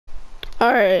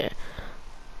Alright.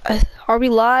 Are we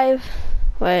live?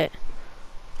 Wait.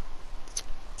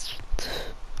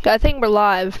 Yeah, I think we're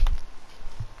live.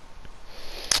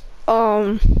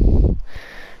 We're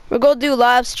gonna do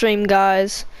live stream,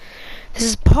 guys. This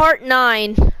is part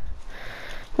 9.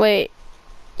 Wait.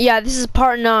 Yeah, this is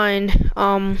part 9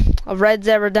 of Red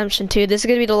Dead Redemption 2. This is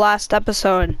gonna be the last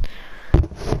episode.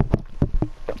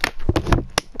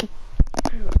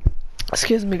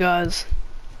 Excuse me, guys.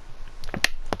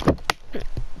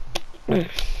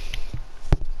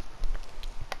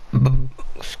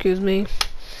 Excuse me.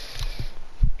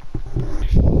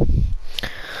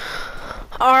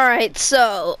 Alright,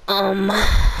 so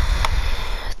I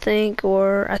think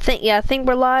we're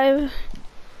live.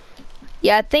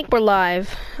 Yeah, I think we're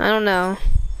live. I don't know.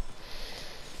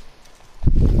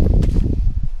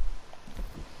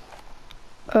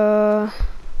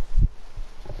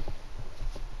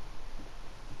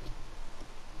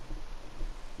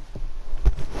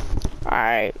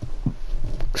 Alright.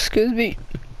 Excuse me.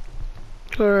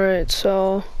 Alright,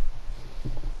 so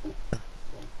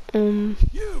You,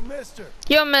 mister.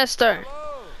 yo, mister.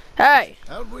 Hello. Hey.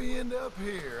 How'd we end up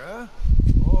here, huh?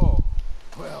 Oh,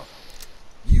 well,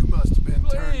 you must have been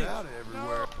turned out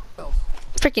everywhere else.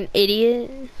 Freaking idiot.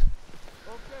 Okay,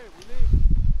 we leave.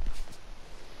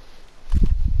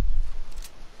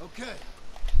 Okay.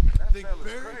 Think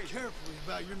very carefully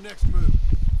about your next move.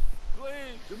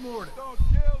 Please. Good morning. Don't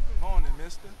kill me. Morning,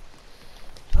 mister.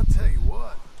 I'll tell you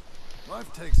what.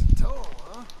 Life takes a toll,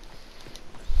 huh?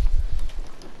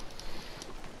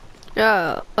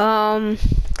 Yeah,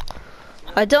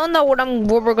 I don't know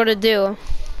what we're gonna do.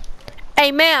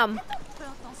 Hey, ma'am.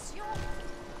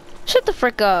 Shut the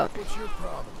frick up. What's your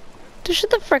problem? Dude, shut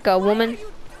the frick up, woman.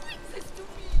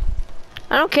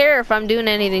 I don't care if I'm doing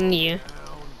anything to you.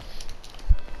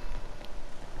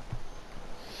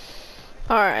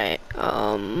 Alright,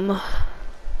 Hello.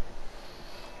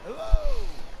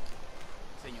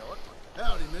 Senor.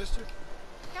 Howdy, mister.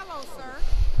 Hello, sir.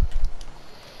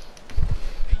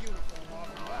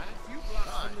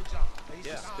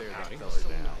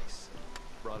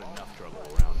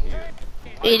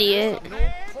 idiot.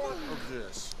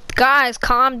 Guys,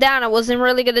 calm down. I wasn't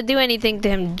really gonna do anything to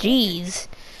him. Jeez.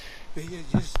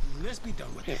 Just let's be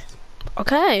done with that.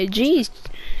 Okay, jeez.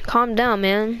 Calm down,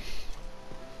 man.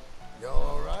 Y'all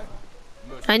all right?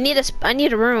 I need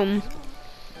a room.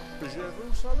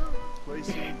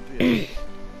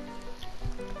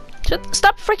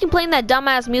 Stop freaking playing that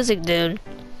dumbass music, dude.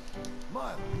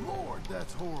 My lord,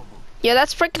 that's horrible. Yeah,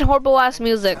 that's freaking horrible ass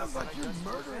music. Sounds like you're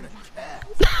murdering a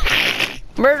cat.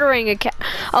 Murdering a cat.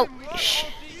 Oh, shh.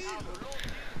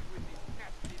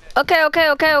 Okay. Only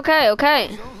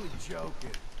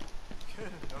joking.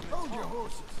 Hold your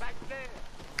horses.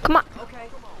 Come on.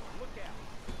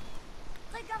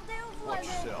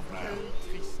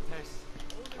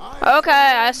 Okay,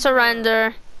 I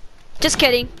surrender. Just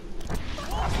kidding.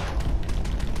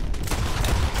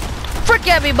 Frick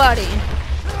everybody.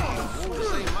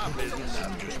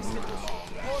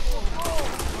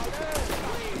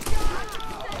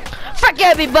 Frick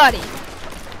everybody.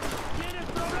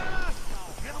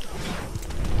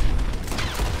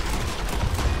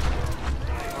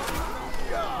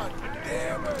 God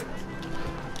damn it.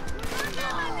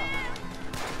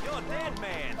 You're a dead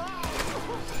man.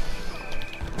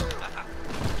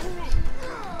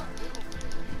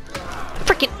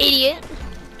 Freaking idiot.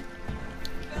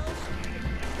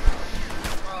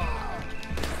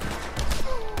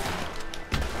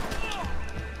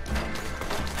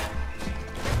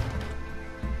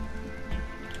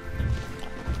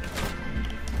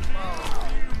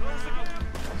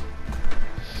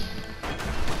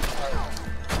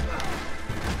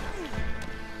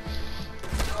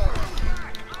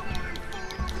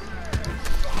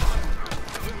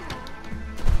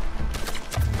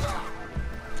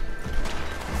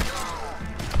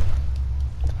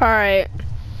 All right.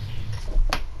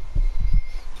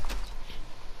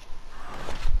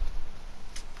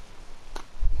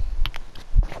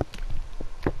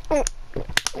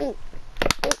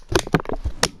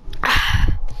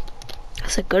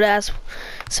 That's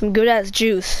some good ass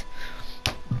juice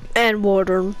and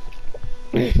water.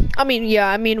 I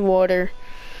mean water.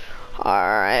 All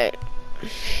right.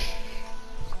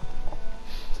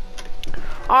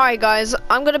 Alright guys,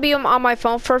 I'm gonna be on my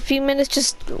phone for a few minutes,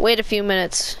 just wait a few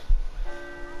minutes.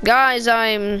 Guys,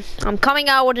 I'm coming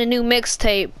out with a new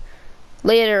mixtape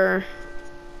later.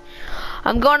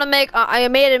 I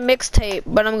made a mixtape,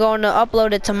 but I'm going to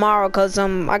upload it tomorrow cuz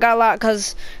I got a lot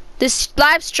cuz this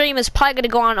live stream is probably gonna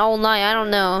go on all night. I don't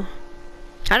know.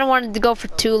 I don't want it to go for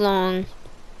too long.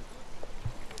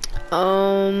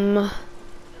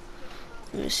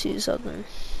 Let me see something.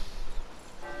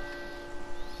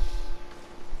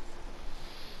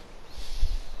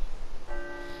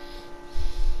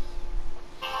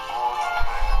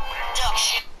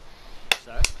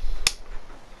 Sir?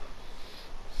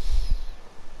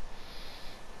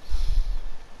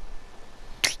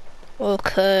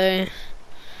 Okay.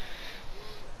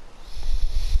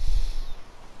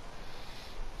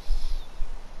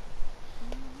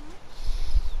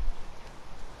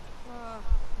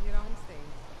 You don't say.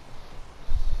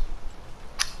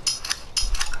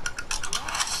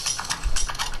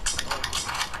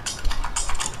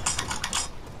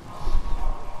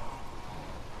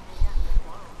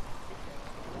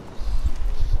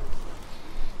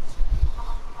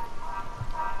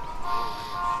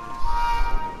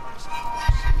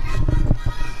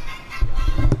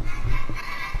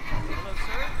 Hello,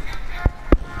 sir?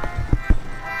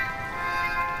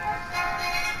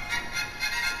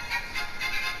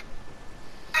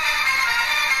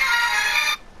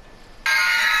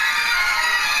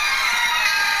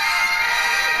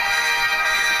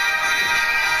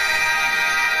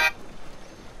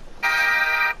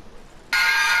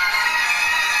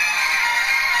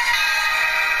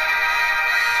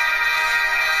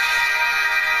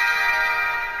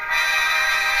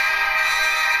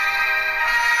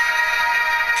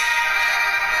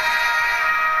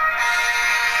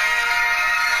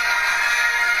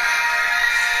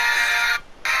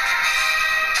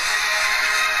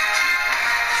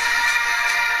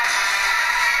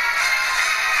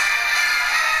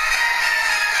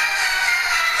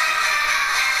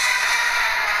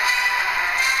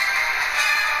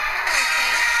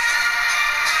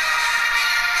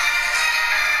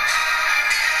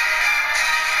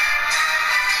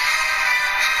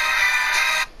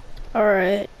 All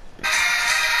right.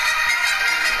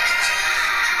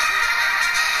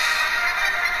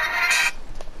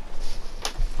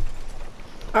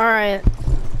 All right.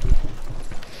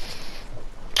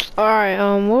 All right.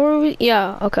 What were we?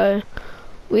 Yeah. Okay.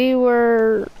 We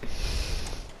were.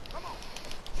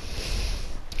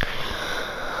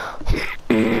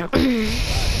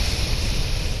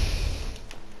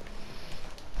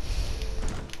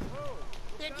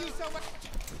 Thank you so much.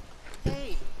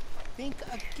 Hey, think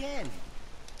again.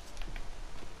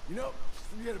 You know,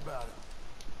 forget about it.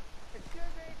 Excuse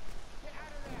me, get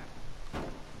out of there.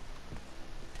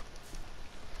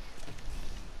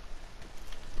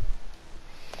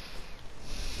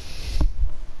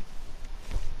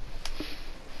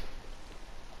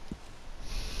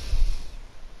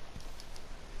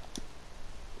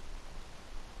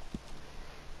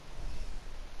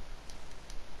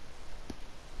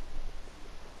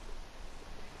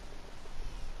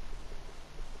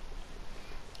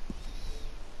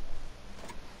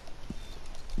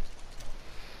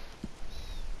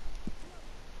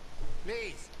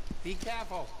 Please, be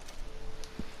careful.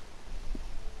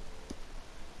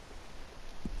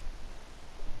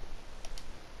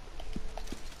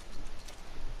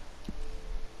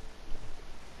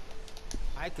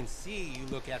 I can see you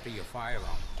look after your firearm.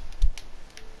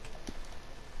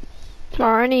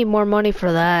 I need more money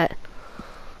for that.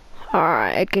 All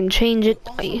right. I can change We it.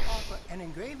 also offer an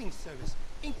engraving service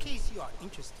in case you are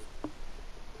interested.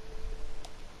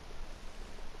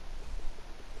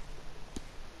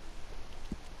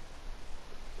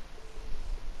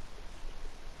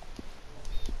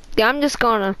 Yeah. I'm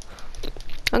gonna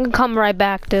come right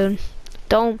back, dude.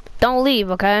 Don't leave,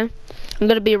 okay? I'm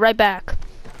gonna be right back.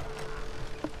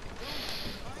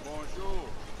 Bonjour.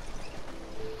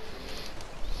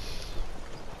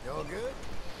 Y'all good?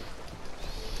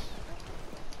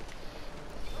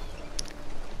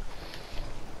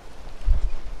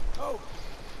 Oh,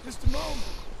 just a moment.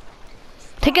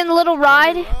 Taking a little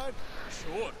ride. Ride?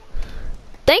 Sure.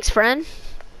 Thanks, friend.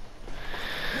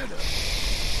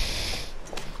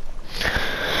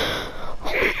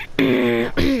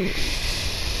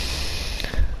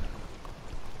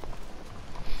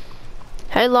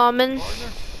 Hey, Lawman. Partner,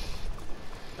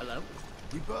 Hello?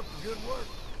 keep up the good work.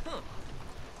 Huh.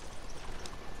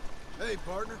 Hey,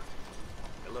 partner.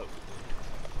 Hello.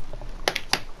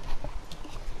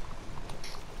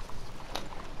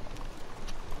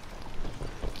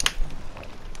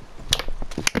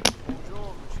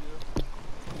 Bonjour, monsieur.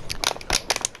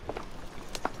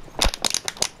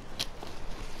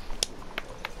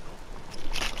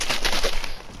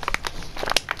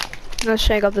 Let's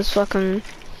shake up this fucking.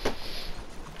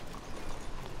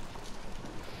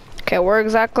 Okay, where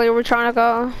exactly are we trying to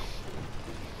go?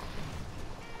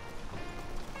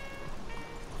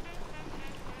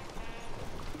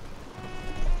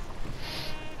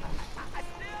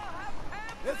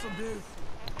 This'll do.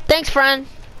 Thanks, friend.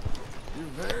 You're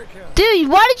very careful. Dude,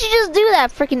 why did you just do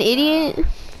that, freaking idiot?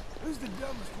 Who's the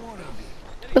dumbest one of you?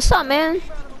 What's up, man?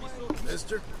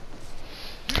 Mister?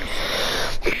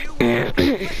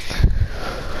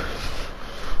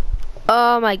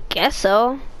 I guess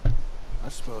so. I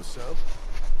suppose so.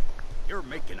 You're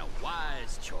making a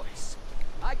wise choice.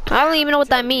 I don't even know what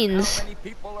that Tell you means. How many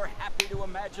people are happy to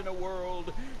imagine a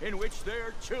world in which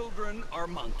their children are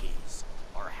monkeys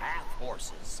or half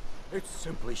horses? It's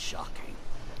simply shocking.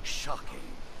 Shocking.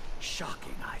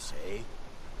 Shocking, I say.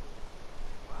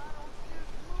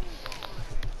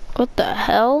 What the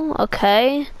hell?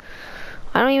 Okay.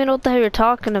 I don't even know what the hell you're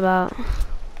talking about.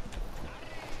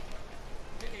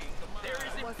 There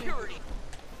is impurity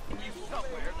in you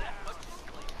somewhere that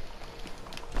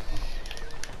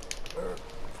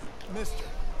Mister.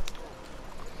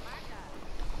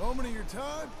 Moment of your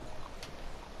time?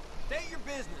 State your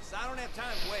business. I don't have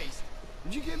time to waste.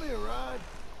 Would you give me a ride?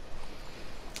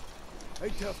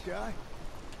 Hey, tough guy.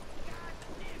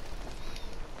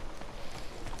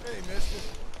 Hey, mister.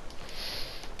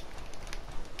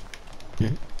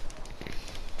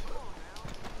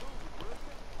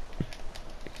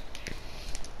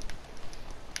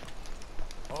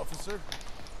 Officer?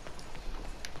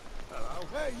 Hello?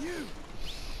 Hey, you!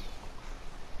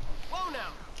 Whoa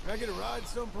now. Can I get a ride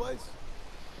someplace?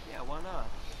 Yeah, why not?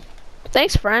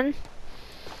 Thanks, friend.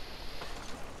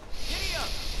 Giddy up.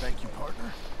 Thank you,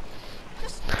 partner.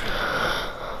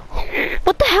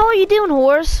 What the hell are you doing,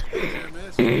 horse? Here,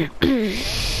 miss.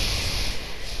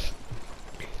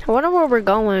 I wonder where we're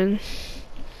going.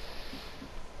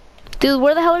 Dude,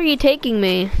 where the hell are you taking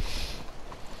me?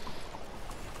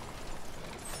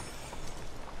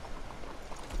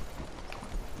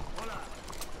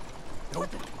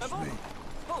 Don't push me.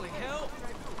 Holy hell.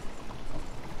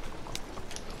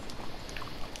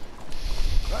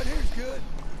 Right here's good.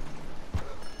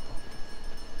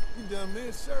 You done me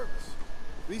a service.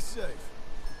 Be safe.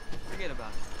 Forget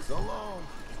about it. So long.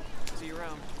 See you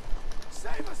around.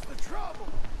 Save us the trouble.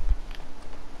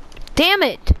 Damn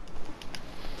it!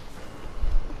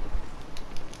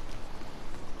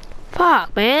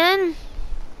 Fuck, man.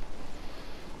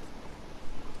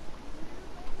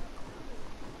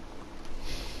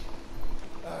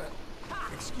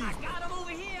 Excuse me. Got him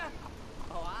over here.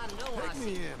 Oh, I know I Take see.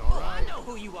 me in, Oh, I alright? know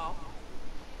who you are.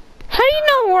 How do you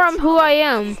know who I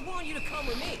am? I want you to come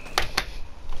with me.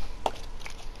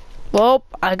 Well,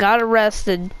 I got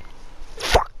arrested.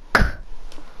 Fuck.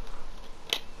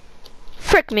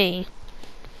 Frick me.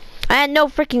 I had no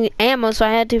freaking ammo, so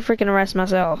I had to freaking arrest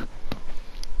myself.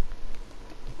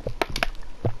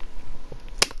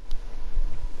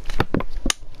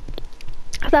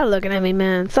 Stop looking at me,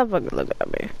 man. Stop fucking looking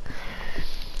at me.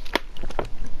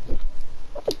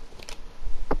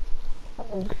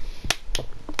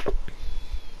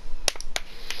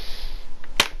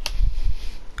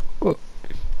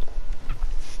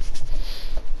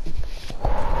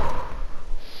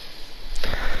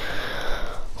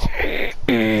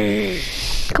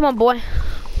 Come on, boy.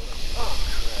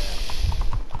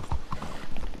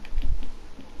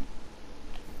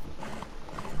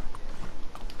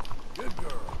 Good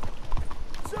girl.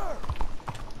 Sir!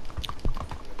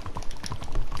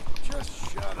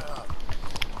 Just shut up.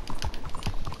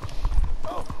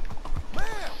 Oh,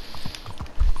 ma'am!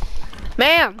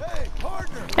 Ma'am. Hey,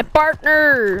 partner! A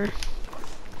partner.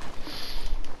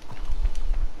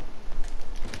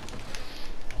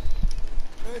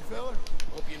 Hey, fella.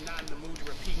 Hope you're not in the mood to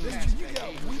repeat Mister, you got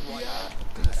weepy eye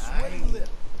and a sweaty lip.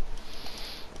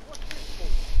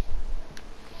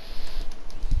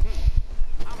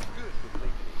 I'm good with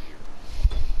leaving it here.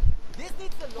 This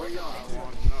needs to Where look. you off to?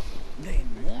 Nothing. They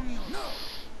want you. No.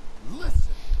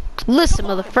 Listen. Listen,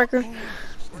 motherfucker. Hey,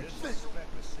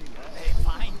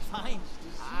 fine, fine.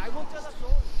 I won't tell a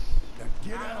soul. Now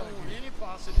get out of here. Any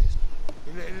positives.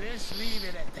 Let's leave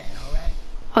it at that, alright?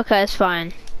 Okay, it's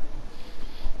fine.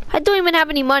 I don't even have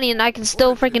any money and I can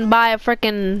still freaking buy a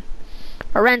freaking,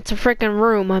 or rent a freaking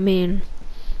room, I mean.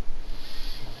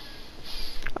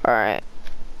 Alright.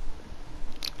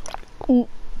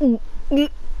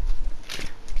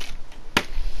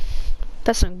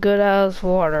 That's some good ass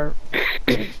water.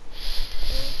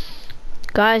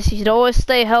 Guys, you should always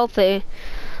stay healthy.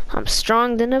 I'm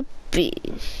strong than a bee.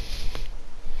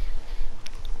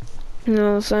 You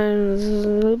know what I'm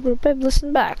saying?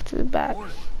 Listen back to the back.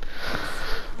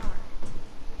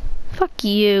 Fuck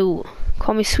you.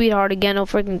 Call me sweetheart again, I'll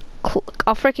freaking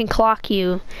clock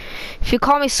you. If you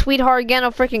call me sweetheart again,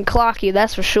 I'll freaking clock you,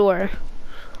 that's for sure.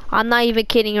 I'm not even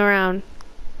kidding around,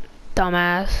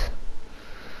 dumbass.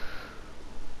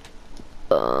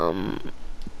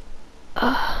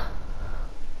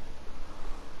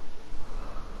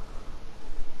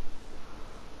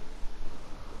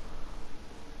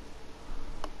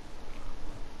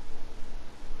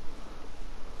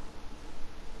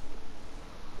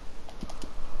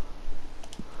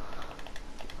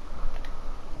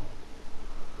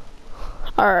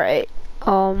 Alright.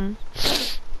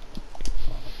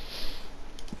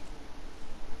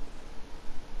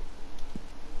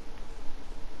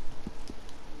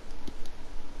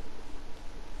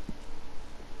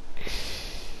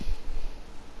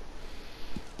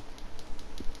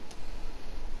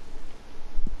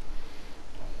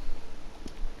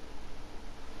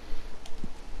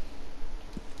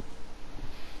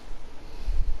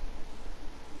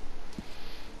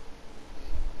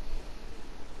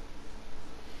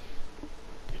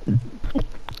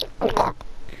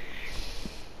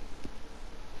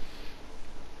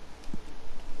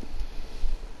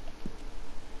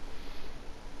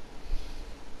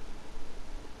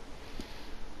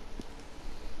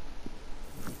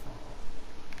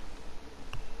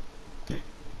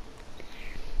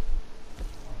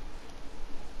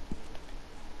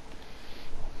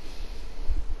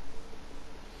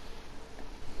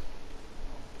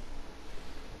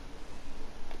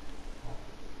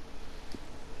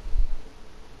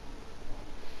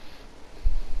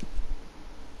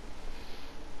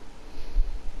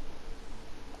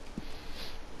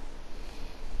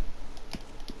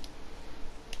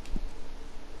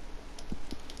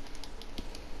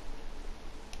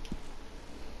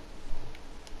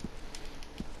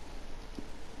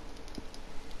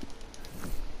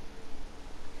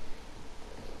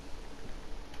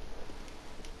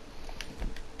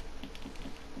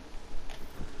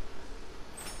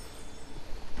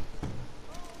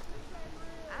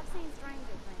 I've seen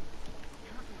stranger things.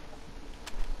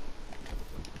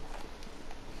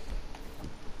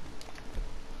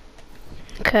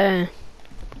 Okay.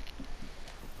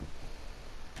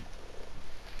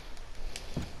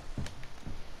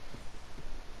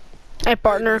 Hey,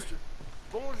 partner. Hey,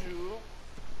 bonjour.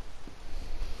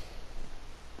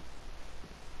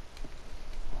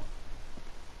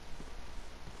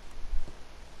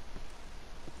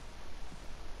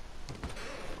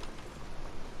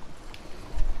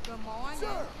 Good morning.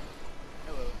 Sir.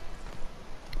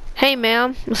 Hey,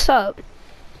 ma'am. What's up?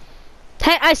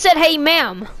 Hey, I said, hey,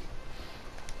 ma'am.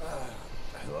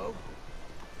 Hello?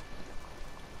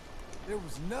 There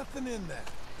was nothing in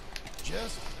that.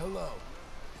 Just hello.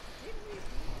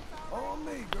 On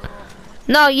me, girl.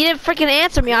 No, you didn't freaking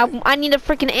answer me. I need a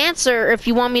freaking answer if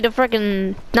you want me to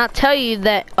freaking not tell you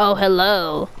that. Oh,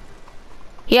 hello.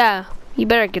 Yeah, you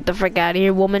better get the frick out of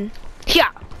here, woman. Yeah.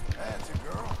 That's it,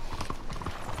 girl.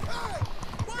 Hey!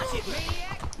 Watch it,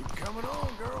 maniac! Keep coming on,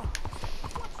 girl.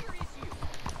 What's your issue?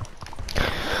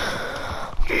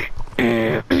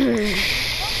 You're doing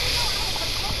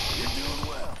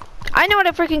well. I know how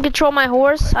to freaking control my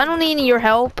horse. I don't need any of your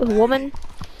help, woman.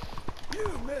 You,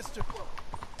 mister.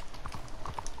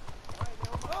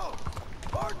 Oh,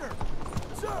 partner.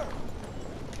 Sir.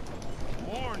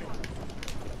 Morning.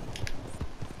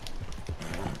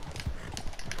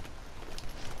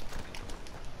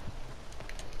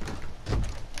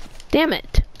 Damn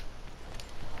it.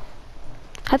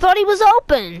 I thought he was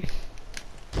open.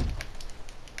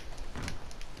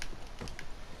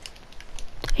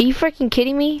 Are you freaking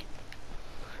kidding me?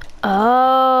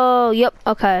 Oh, yep,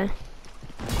 okay.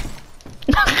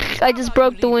 I just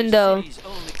broke the window.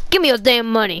 Give me your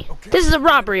damn money. This is a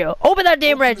robbery. Open that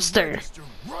damn register.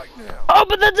 Right now.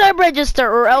 Open the damn register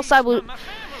or else I will.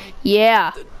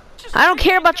 Yeah. I don't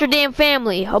care about your damn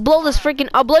family. I'll blow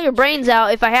your brains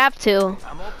out if I have to.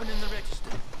 I'm opening the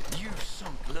register. You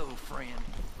sunk low, friend.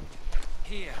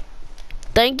 Here.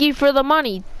 Thank you for the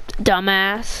money,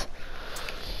 dumbass.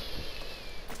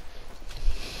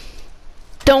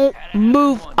 Don't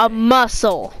move a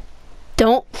muscle.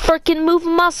 Don't frickin' move a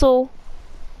muscle.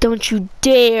 Don't you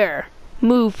dare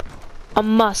move a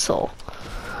muscle.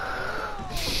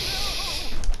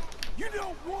 You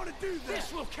don't want to do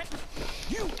that.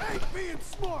 You ain't being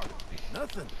smart.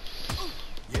 Nothing.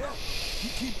 Yeah, you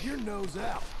keep your nose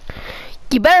out.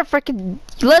 You better frickin'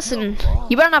 listen.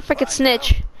 You better not frickin'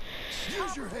 snitch.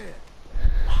 Use your head.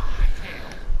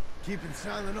 Keeping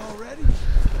silent already?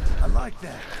 I like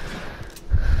that.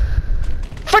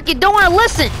 Frickin' don't wanna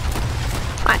listen.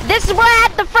 This is what I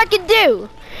had to frickin' do.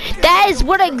 That is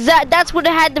what that's what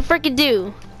I had to frickin'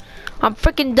 do. I'm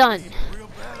frickin' done. Real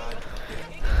bad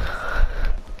idea.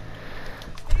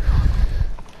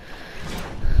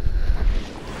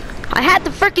 I had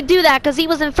to frickin' do that because he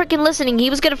wasn't frickin' listening. He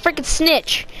was gonna frickin'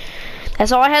 snitch.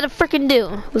 That's all I had to frickin'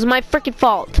 do. It was my frickin'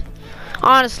 fault.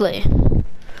 Honestly.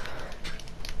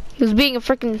 He was being a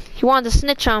frickin', he wanted to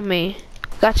snitch on me.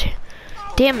 Gotcha.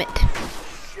 Damn it.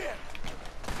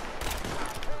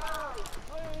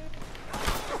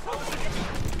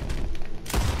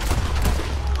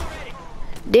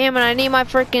 Damn it, I need my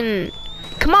frickin'...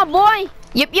 Come on, boy!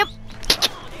 Yep, yep.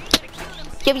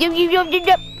 Yep, yep, yep, yep, yep,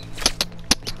 yep.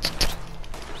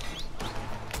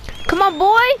 Come on,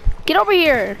 boy. Get over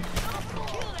here.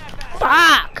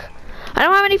 Fuck. I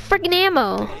don't have any freaking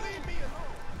ammo.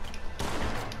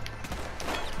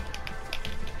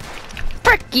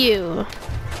 Frick you.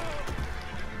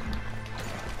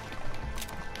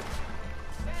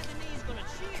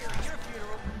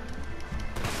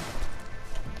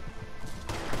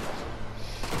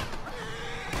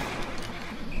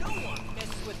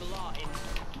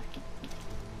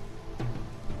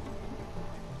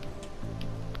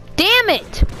 Damn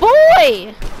it,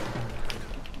 boy!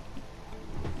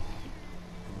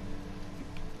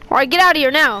 Alright, get out of here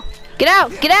now. Get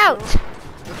out, get out!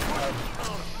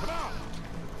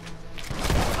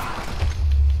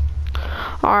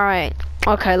 Alright,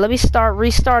 okay, let me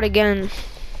restart again.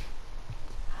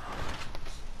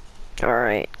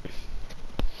 Alright.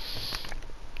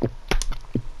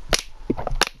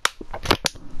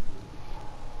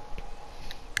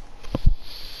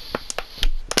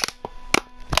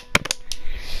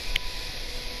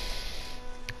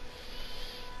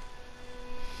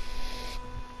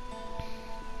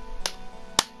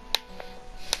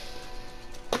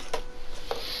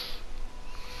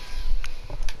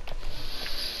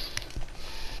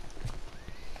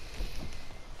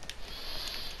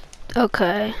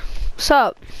 Okay. What's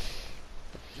up?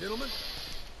 Gentlemen?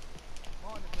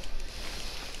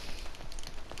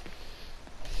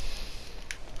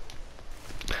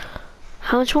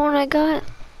 How much more I got?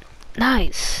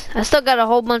 Nice. I still got a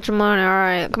whole bunch of money.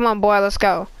 Alright, come on, boy, let's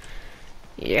go.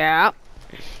 Yeah.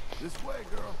 This way,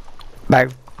 girl. Bye.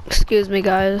 Excuse me,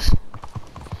 guys. These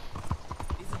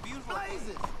are beautiful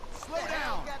places. Slow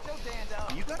down. Got your damn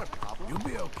dog. You got a problem? You'll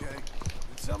be okay.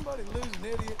 Did somebody lose an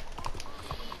idiot?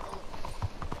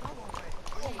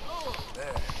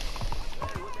 There.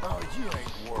 Oh, you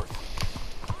ain't worth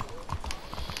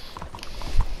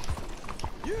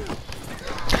it. You!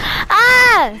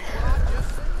 Ah!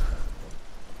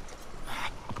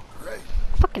 Great.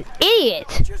 Fucking idiot.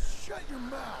 Just shut your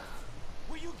mouth.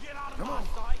 Will you get out of Come my on.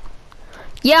 sight?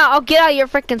 Yeah, I'll get out of your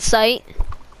freaking sight.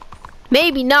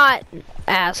 Maybe not,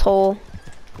 asshole.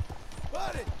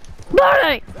 Buddy!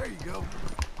 Buddy! There you go.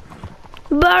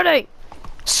 Buddy!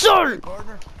 Son!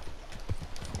 Partner.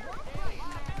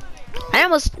 I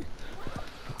almost...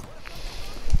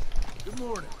 Good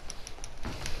morning.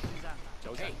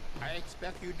 Hey, I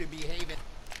expect you to behave it.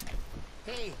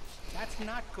 Hey, that's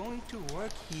not going to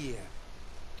work here.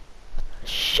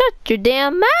 Shut your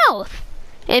damn mouth!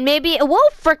 And maybe it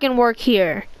won't frickin' work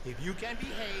here. If you can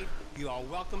behave, you are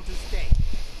welcome to stay.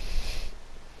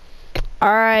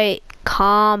 Alright,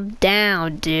 calm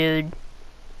down, dude.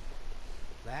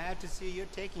 Glad to see you're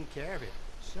taking care of it.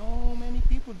 So many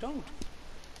people don't.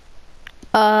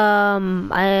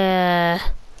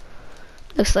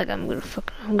 Looks like I'm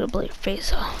gonna blow your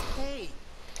face off. Hey,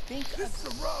 think This is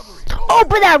a robbery.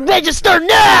 Open that register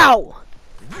now!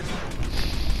 Really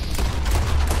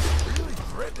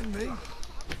threatening me?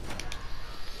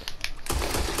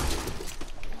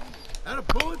 Out of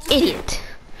bullets? Idiot.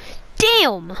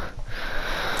 Damn!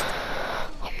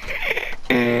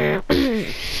 Where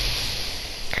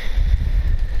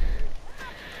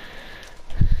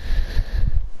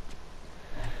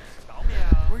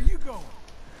are you going?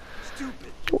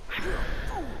 Stupid. You're a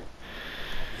fool.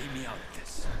 Leave me out of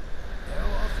this.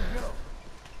 Hell off you go.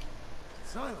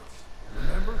 Silence.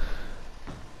 Remember?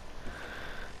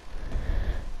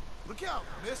 Look out,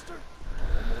 mister.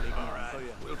 All right,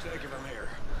 we'll take it from here.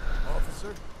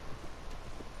 Officer.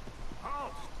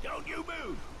 Halt! Don't you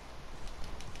move!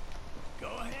 Go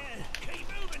ahead, keep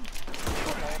moving.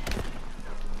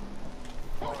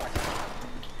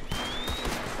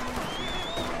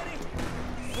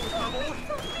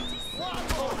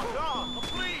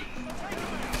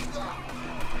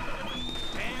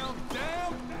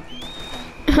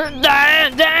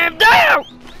 Damn, damn, damn!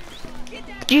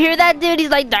 Did you hear that, dude? He's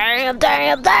like, damn,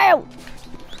 damn, damn!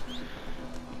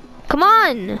 Come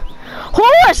on!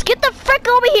 Horse, get the frick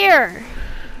over here!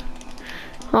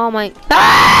 Oh my...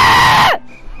 Ah!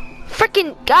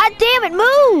 Frickin' goddamn it,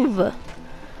 move!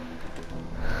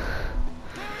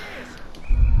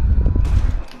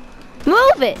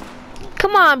 Move it!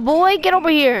 Come on, boy, get over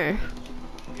here.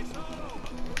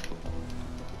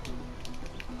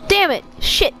 Damn it,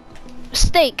 shit.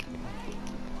 Mistake.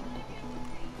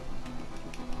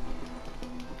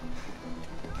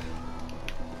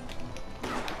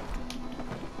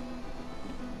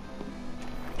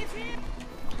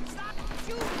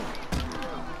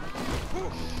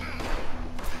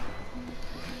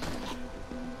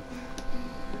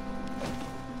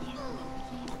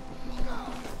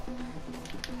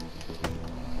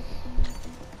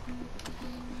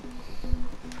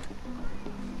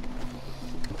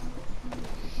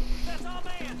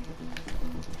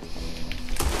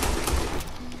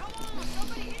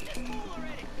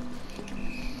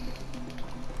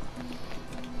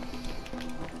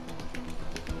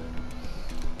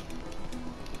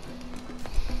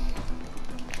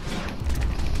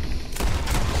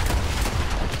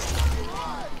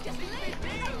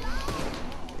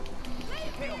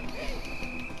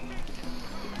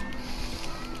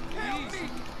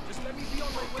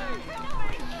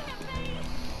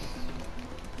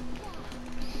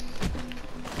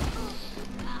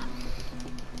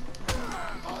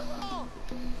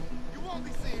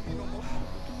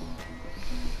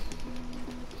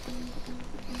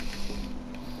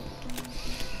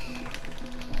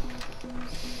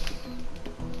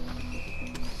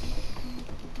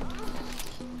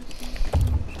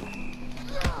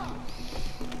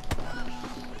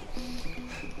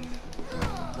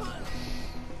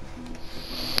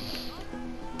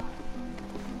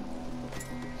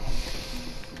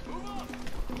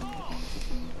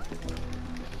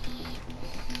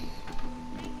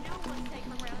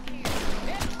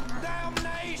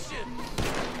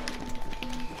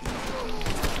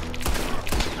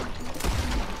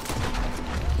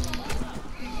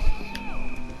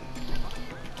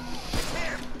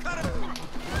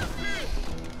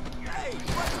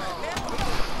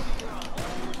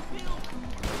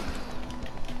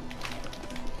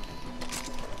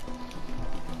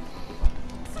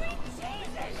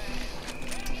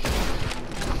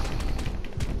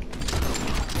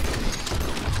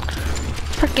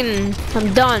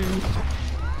 I'm done.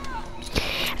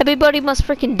 Everybody must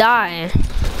freaking die.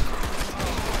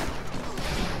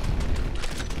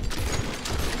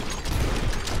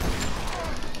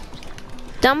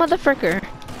 Dumb motherfucker.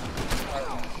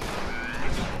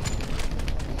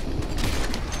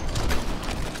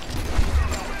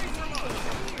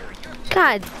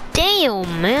 God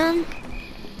damn, man.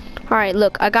 Alright,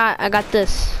 look, I got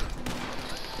this.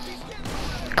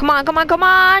 Come on, come on, come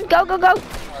on! Go, go, go!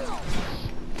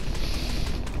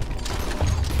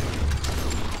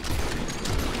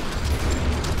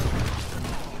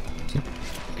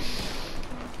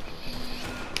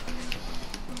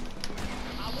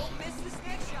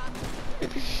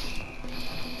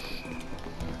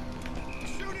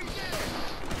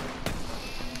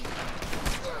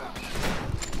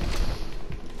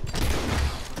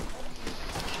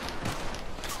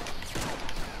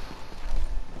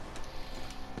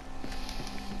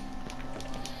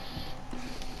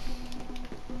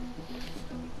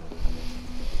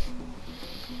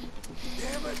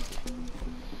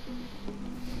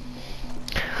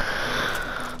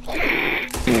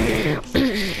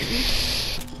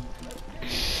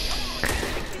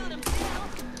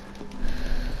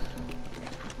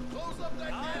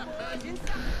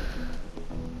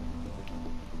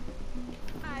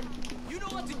 You know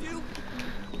what to do.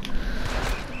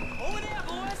 Over there,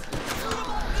 boys. Shoot 'em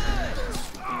up good.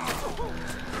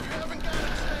 You haven't got a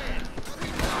chance.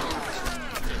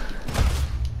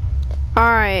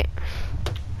 Alright.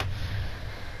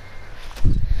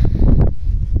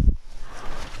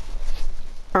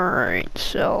 Alright,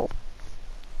 so.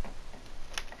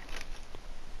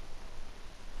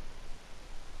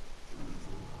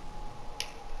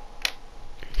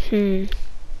 Alright,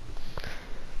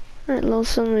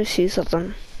 let me see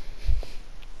something.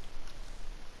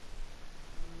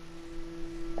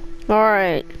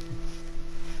 Alright.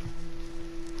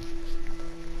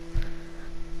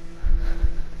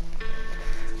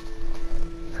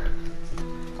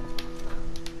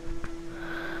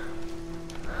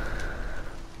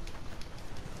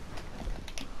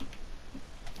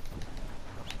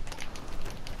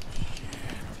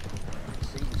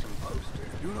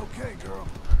 Doing okay, girl.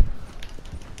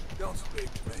 Don't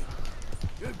speak to me.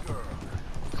 Good girl.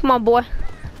 Come on, boy.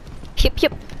 Hip,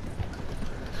 hip.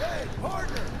 Hey,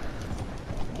 partner.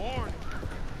 Morning.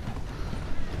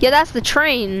 Yeah, that's the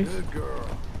train. Good girl.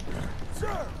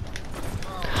 Sir.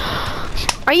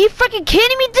 Are you freaking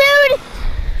kidding me, dude?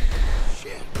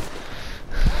 Shit.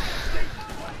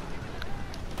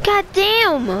 God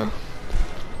damn.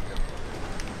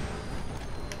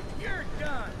 You're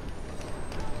done.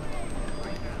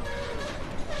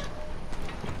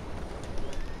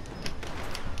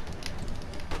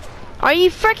 Are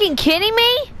you freaking kidding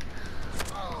me?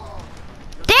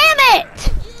 Damn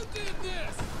it! You did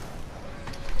this.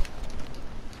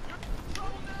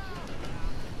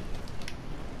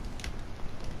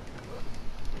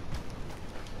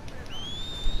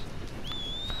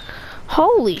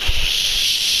 Holy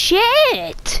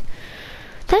shit!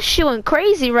 That shit went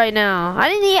crazy right now. I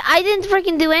didn't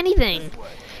freaking do anything.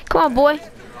 Come on, boy.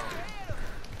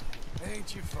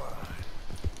 Ain't you fine?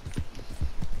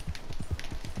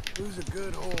 Who's a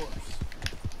good horse?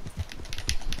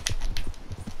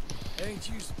 Ain't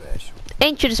you special?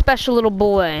 Ain't you the special little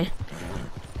boy?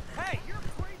 Hey, you're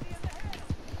crazy in the head.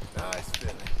 Nice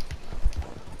filly.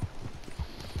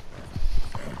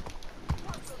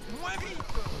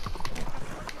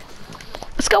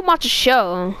 Let's go watch a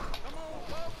show.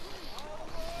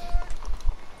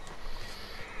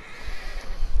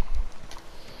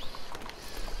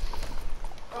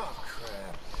 Oh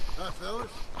crap. Hi, fellas.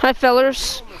 Hi,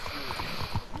 fellers.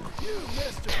 You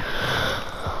missed it.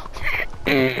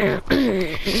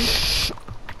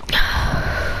 That's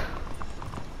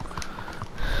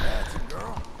it,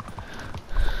 girl.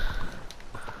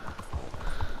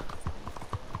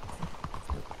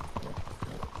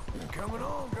 You're coming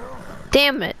on, girl.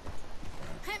 Damn it.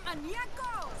 ¡Hey,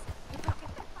 maníaco!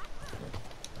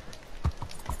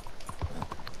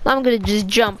 I'm gonna just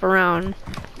jump around.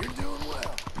 You're doing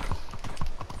well.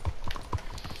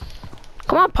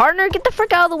 Come on, partner, get the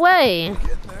frick out of the way.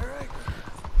 Getting there, ain't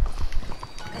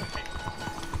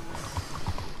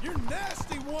you? You're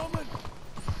nasty, woman.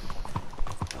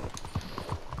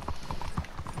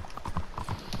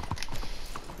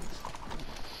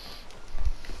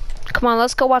 Come on,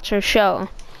 let's go watch our show.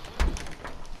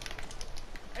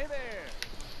 Hey there!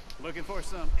 Looking for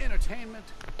some entertainment?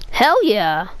 Hell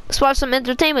yeah. Let's watch some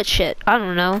entertainment shit. I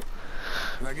don't know.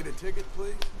 Can I get a ticket,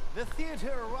 please? The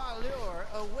Theater Royale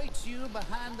awaits you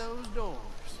behind those doors.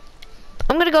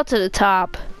 I'm gonna go to the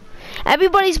top.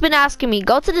 Everybody's been asking me,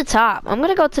 go to the top. I'm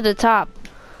gonna go to the top.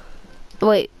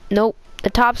 Wait, nope. The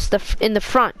top's in the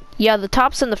front. Yeah, the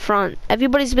top's in the front.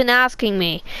 Everybody's been asking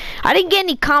me. I didn't get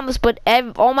any comments, but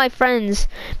all my friends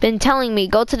been telling me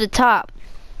go to the top.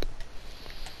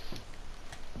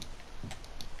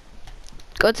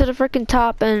 Go to the freaking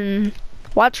top and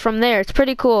watch from there. It's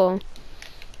pretty cool.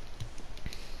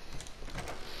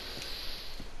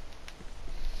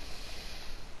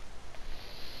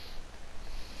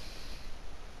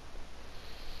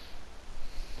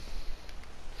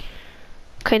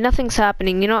 Okay, nothing's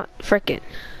happening. You know what? Frick it.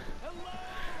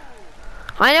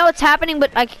 I know it's happening,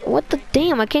 but what the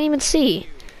damn? I can't even see.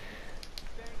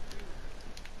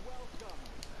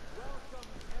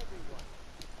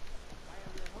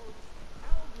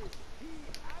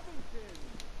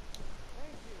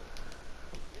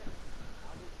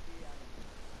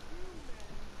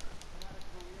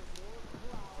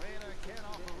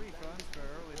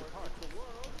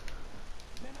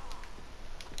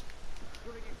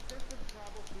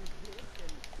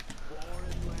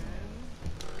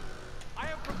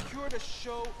 A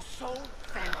show so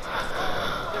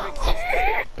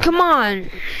fantastic. Come on.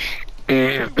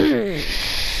 In an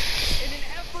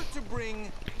effort to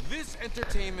bring this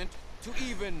entertainment to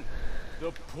even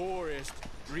the poorest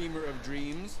dreamer of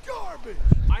dreams.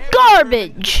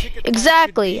 Garbage.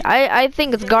 Exactly. I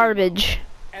think it's garbage.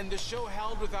 And the show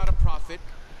held without a profit.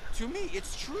 To me,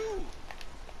 it's true.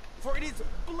 For it is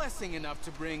blessing enough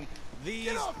to bring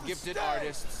these gifted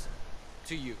artists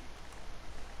to you.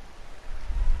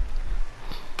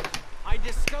 I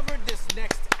discovered this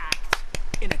next act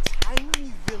in a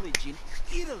tiny village in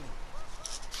Italy.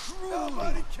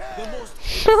 Truly the most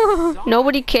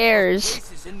Nobody cares.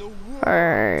 places in the world.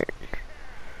 Alright.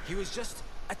 He was just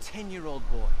a 10-year-old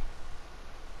boy.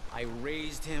 I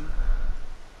raised him.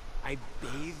 I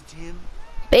bathed him.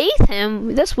 Bathe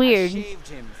him? That's I weird. shaved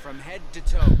him from head to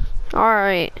toe.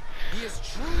 Alright. He is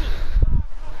truly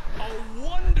a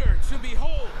wonder to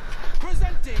behold.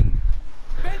 Presenting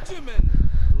Benjamin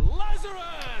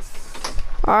Lazarus!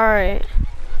 Alright.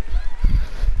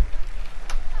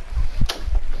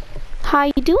 How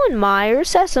you doing,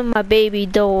 Myers? That's my baby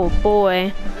doll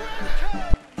boy.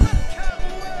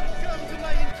 Welcome to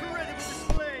my incredible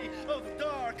display of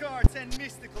dark arts and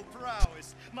mystical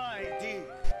prowess, my dear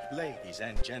ladies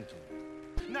and gentlemen.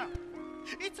 Now,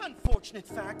 it's unfortunate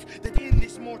fact that in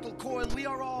this mortal coil we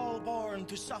are all born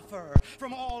to suffer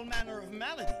from all manner of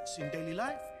maladies in daily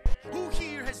life. Who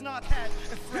here has not had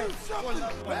a friend or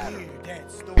loved one near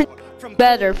death's door from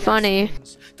Better, cold funny.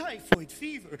 sins, typhoid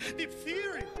fever,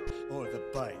 diphtheria, or the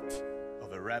bite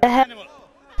of a rabbit animal?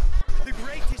 The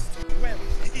greatest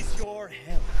wealth is your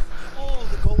health. All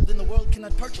the gold in the world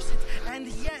cannot purchase it, and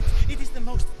yet it is the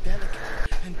most delicate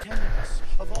and tenuous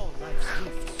of all life's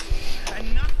gifts.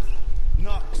 And nothing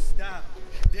knocks down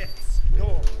death's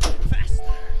door faster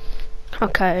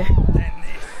Okay. than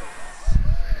this.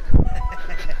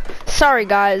 Sorry,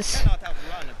 guys. Cannot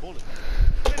outrun a bullet.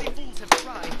 Many fools have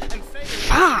tried and failed,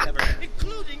 Fuck.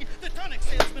 including the tonic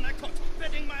salesman I caught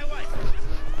betting my wife.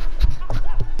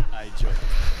 I joke.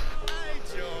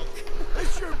 They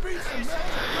sure beat some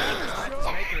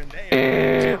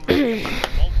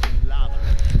Molten lava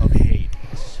of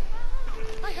Hades.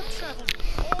 I have traveled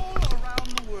all around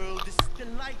the world,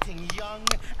 delighting young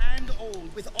and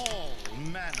old with all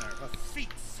manner of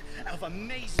feats of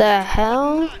amazing. The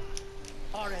hell? None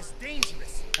are as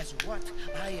dangerous as what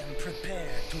I am prepared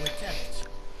to attempt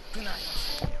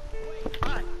tonight.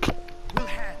 I will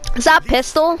hand Is that this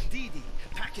pistol? DD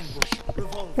Packenbush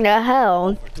revolver The hell?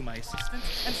 over to my assistant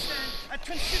and stand at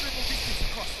considerable distance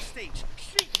across the stage.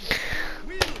 She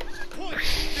will point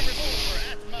the revolver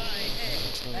at my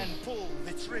head and pull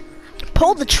the trigger.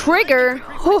 Pull the trigger?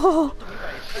 Oh.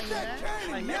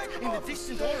 I met in the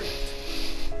distant Orient.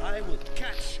 I will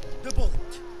catch the bullet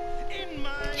in my.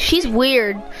 She's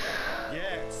weird.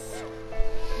 Yes.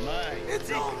 My. It's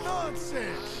all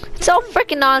nonsense. It's all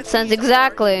freaking nonsense,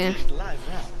 exactly. Live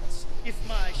rounds. If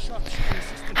my sharpshooting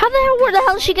system. How the hell, where the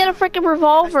hell did she get a freaking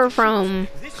revolver from?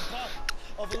 This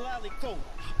bottle of Lalico.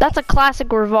 That's a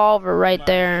classic revolver right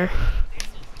there.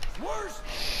 Worst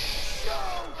show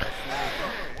ever.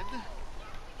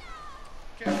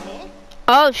 Careful.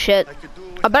 Oh shit. I could do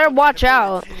I better watch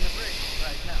out. in the break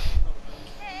right now.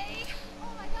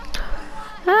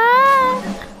 Ah.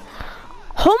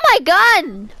 Oh my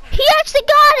god! He actually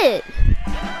got it!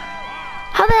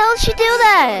 How the hell did she do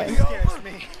that? Scares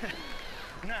me.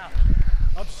 Now,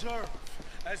 observe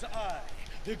as I,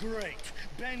 the great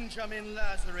Benjamin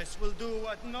Lazarus, will do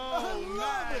what no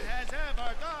man has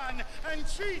ever done and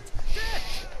cheat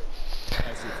death.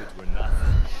 As if it were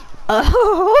nothing.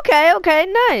 Oh, okay,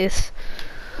 nice.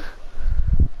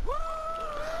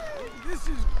 This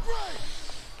is great.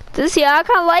 This, yeah, I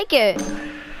kind of like it.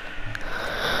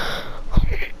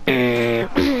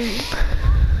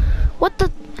 What the?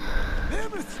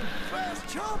 Them is some fast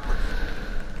choppers.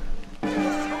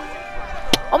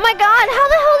 Oh my God! How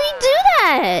the hell did he do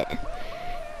that?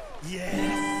 Yes.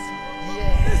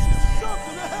 This is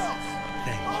something else.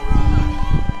 All right.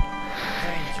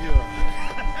 Thank you.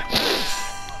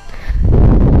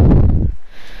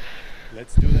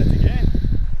 Let's do that again.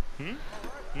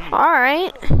 All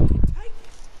right.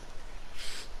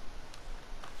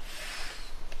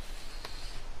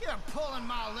 You're pulling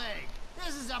my leg.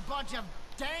 This is a bunch of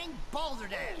dang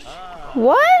balderdash.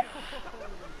 What?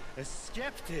 A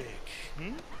skeptic.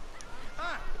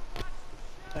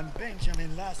 I'm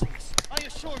Benjamin Lazarus. I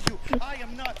assure you, I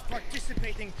am not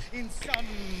participating in some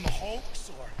hoax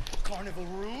or carnival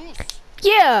ruse.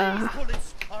 Yeah. These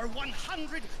bullets are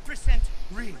 100%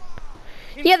 real.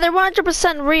 Yeah, they're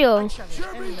 100% real. Sure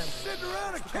be sitting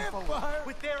around a campfire.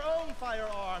 With their own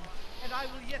firearm, and I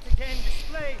will yet again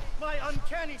display my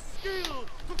uncanny skill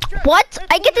to catch What?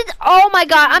 a I get to. bullet. Oh my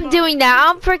God! I'm doing that.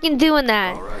 I'm freaking doing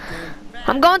that. All right, then.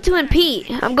 I'm going to compete.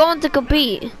 I'm going to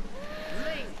compete. Ladies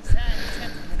and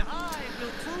gentlemen, I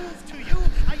will prove to you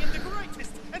I am the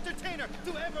greatest entertainer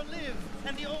to ever live,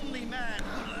 and the only man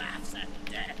who laughs at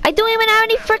death. I don't even have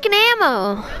any freaking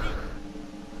ammo.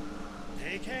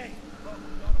 Take aim.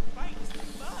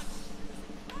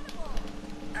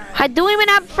 I don't even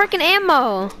have freaking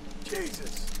ammo.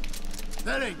 Jesus,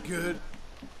 that ain't good.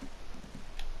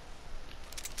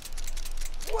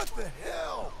 What the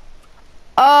hell?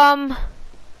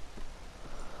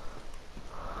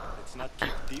 Let's not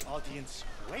keep the audience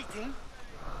waiting.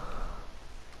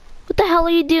 What the hell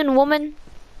are you doing, woman?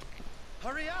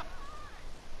 Hurry up.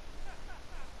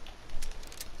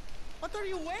 What are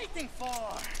you waiting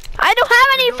for? I don't have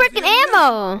any freaking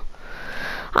ammo.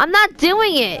 I'm not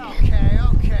doing it. Okay,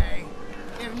 okay.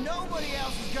 If nobody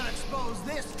else is gonna expose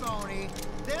this phony,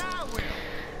 then I will.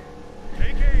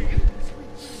 Take aim.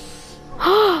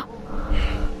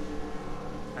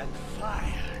 And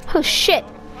fire. Oh shit.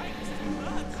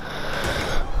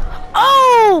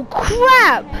 Oh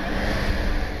crap.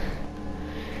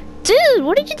 Dude,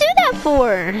 what did you do that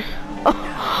for?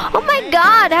 Oh my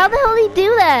God, how the hell did he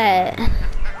do that?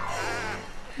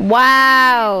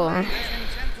 Wow. Ladies and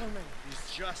gentlemen,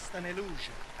 it's just an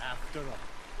illusion after all.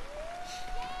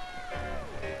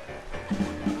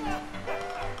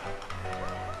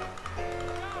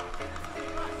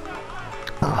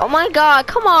 Oh my God,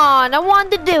 come on. I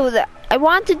want to do that. I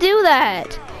want to do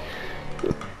that.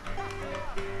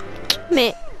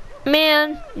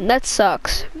 Man, that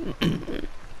sucks.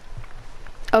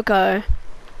 Okay.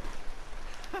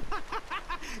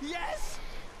 Yes!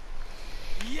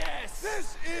 Yes!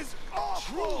 This is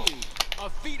awful. Truly a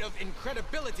feat of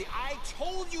incredibility. I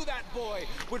told you that boy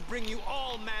would bring you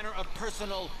all manner of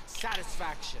personal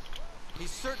satisfaction. He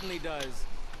certainly does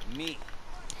me.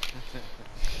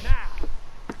 Now,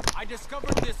 I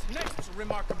discovered this next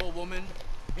remarkable woman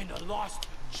in a lost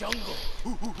jungle.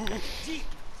 Deep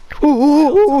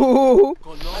Colombia,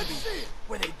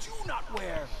 where they do not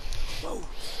wear clothes.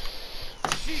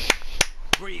 She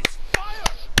breathes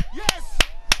fire. Yes,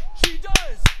 she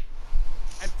does.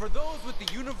 And for those with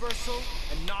the universal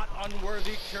and not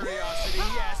unworthy curiosity,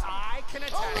 yes, I can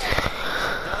attest she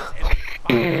does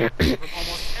emit fire from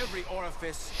almost every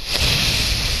orifice.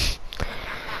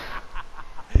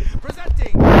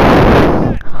 Presenting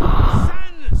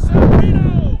San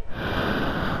Sereno.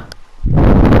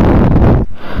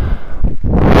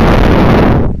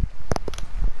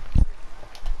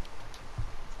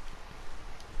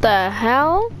 The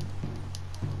hell?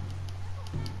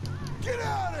 Get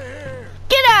out of here.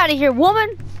 Get out of here,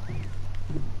 woman!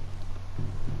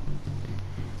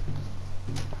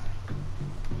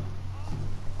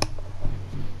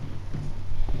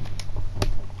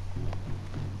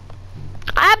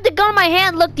 I have the gun in my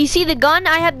hand. Look, do you see the gun?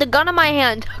 I have the gun in my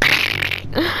hand.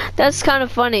 That's kind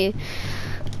of funny.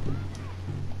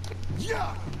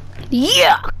 Yuck.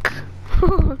 Yuck!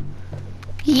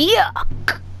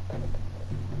 Yuck!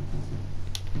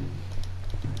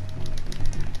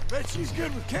 Bet she's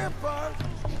good with campfires.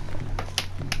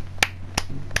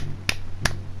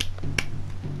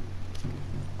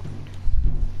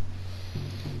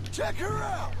 Check her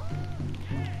out.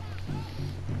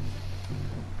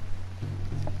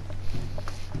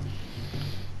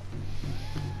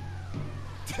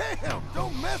 Damn,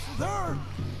 don't mess with her.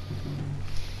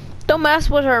 Don't mess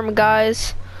with her,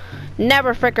 guys.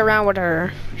 Never frick around with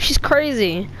her. She's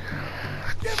crazy.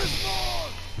 Give us more.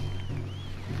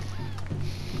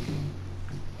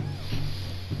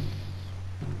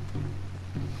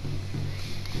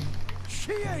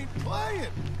 She ain't playing.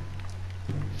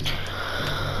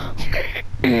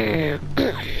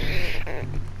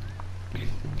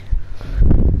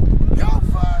 Go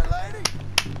fire, lady!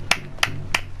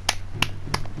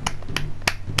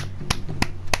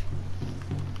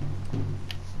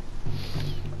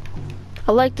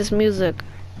 I like this music.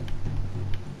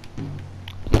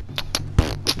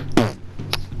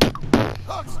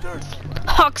 Huckster!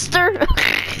 Huckster?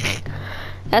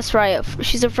 That's right,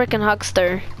 she's a freaking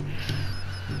huckster.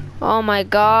 Oh my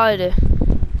god.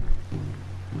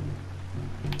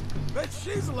 Bet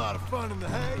she's a lot of fun in the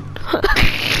hay.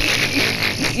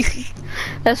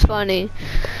 That's funny.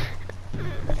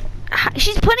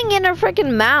 She's putting it in her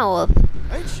freaking mouth.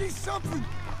 Ain't she something?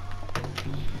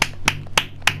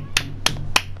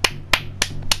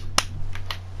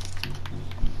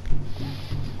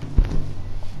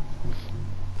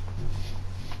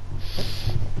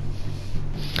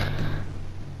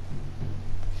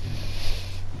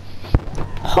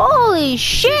 Holy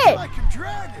shit! Like a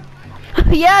dragon.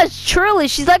 Yes, truly,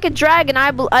 she's like a dragon.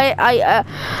 I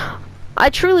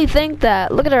truly think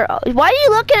that. Look at her. Why are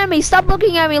you looking at me? Stop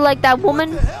looking at me like that,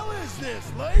 woman.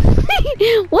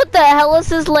 What the hell is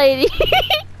this, lady?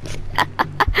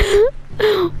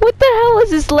 What the hell is this lady? What the hell is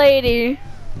this lady?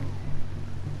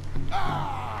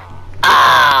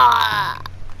 Ah!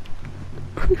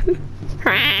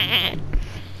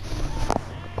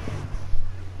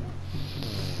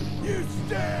 You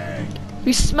stink!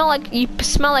 You smell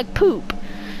like poop.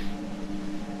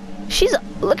 She's,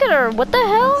 look at her. What the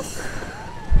hell?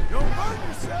 Don't burn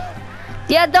yourself!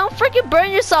 Yeah, don't freaking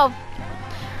burn yourself.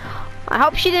 I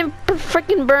hope she didn't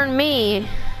freaking burn me.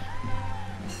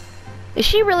 Is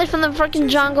she really from the freaking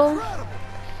jungle? Incredible.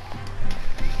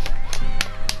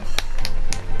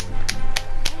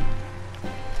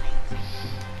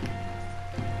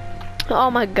 Oh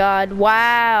my god,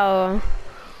 wow.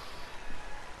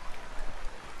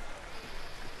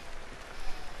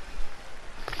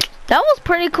 That was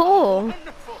pretty cool.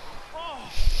 Wonderful.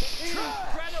 Oh,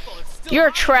 incredible. It's still You're hot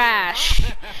in trash.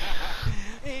 here,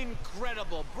 huh?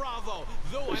 Incredible. Bravo.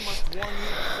 Though I must warn you,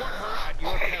 court her at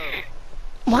your peril.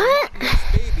 What? These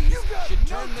babies should no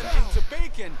turn them talent. into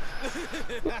bacon.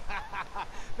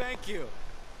 Thank you.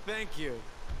 Thank you.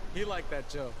 You like that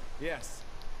joke? Yes.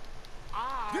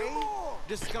 I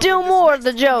discovered Do this more of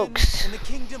the next woman jokes. in the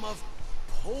kingdom of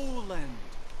Poland,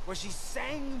 where she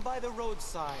sang by the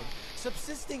roadside,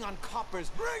 subsisting on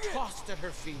coppers tossed at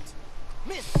her feet.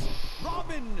 Miss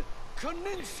Robin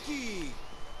Koninsky.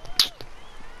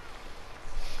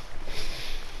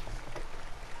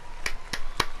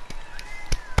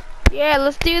 Yeah,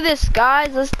 let's do this,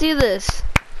 guys. Let's do this.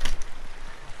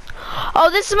 Oh,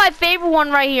 this is my favorite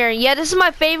one right here. Yeah, this is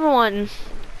my favorite one.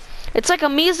 It's like a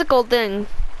musical thing.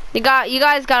 You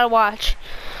guys gotta watch.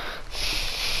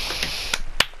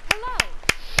 Hello.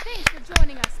 Thanks for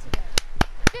joining us today.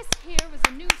 This here is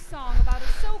a new song about a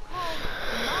so-called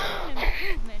modern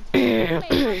improvement made in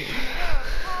the era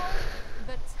called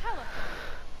the telephone.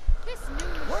 This new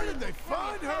Where machine did they will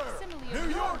carry find a her? facsimile of New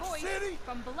your York voice City?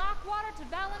 from Blackwater to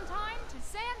Valentine to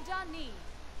Saint-Denis.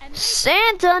 And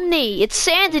Saint-Denis. It's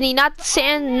Saint-Denis, not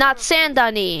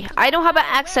Saint-Denis. I don't have an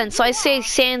accent, so I say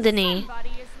Saint-Denis. somebody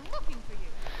is looking for you.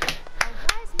 A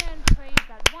wise man prayed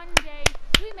that one day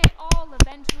we may all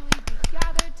eventually be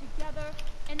gathered together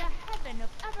in a heaven of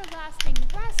everlasting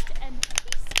rest and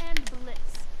peace and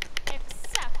bliss,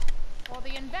 except for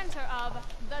the inventor of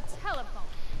the telephone.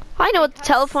 I know what the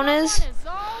telephone is.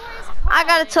 I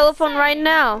got a telephone right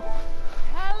now.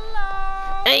 Hello.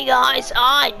 Hey guys,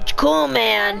 I'm Cool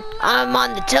Man. I'm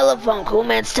on the telephone, Cool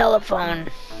Man's telephone.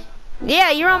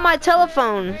 Yeah, you're on my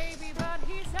telephone. Baby, but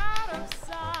he's out of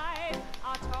sight.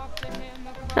 I'll talk to him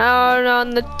across Out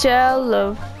on the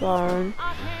telephone.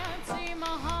 I can't see my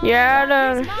honey. Yeah,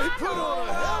 They put on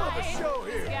a hell of a show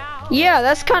here. yeah,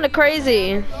 that's kind of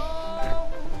crazy. Every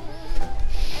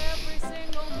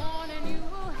single morning you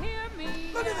will hear me.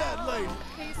 Look at that lady.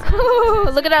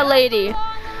 Look at that lady.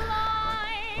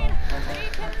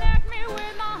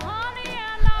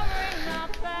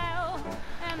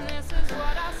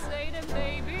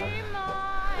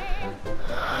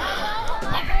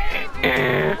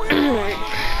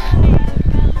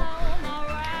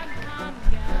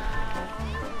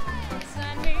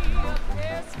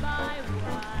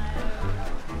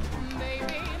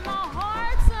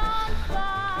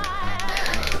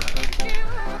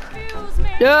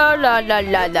 La la la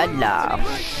la la la.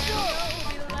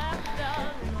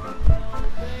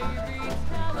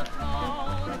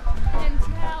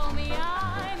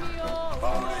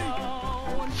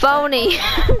 Phony.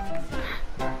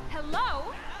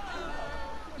 Hello?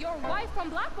 Your wife from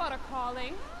Blackwater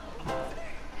calling.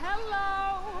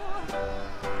 Hello?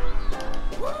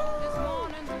 This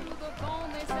morning through the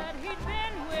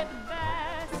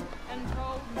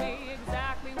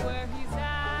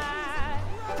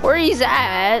where he's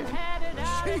at.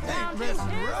 She ain't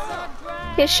messing around.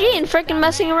 Yeah, she ain't freaking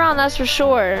messing around, that's for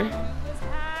sure.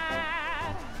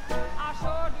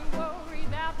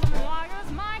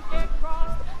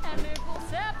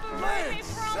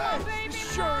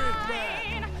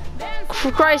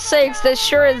 For Christ's sakes, this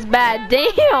sure is bad.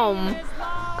 Damn!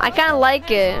 I kinda like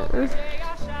it. This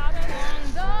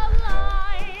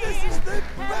is the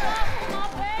best.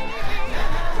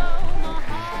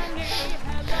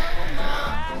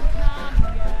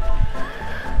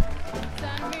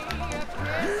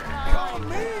 You can call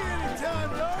me anytime,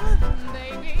 darling.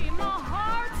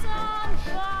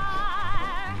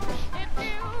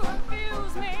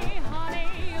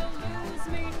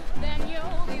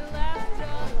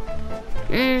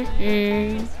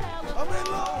 Mm-hmm. I'm in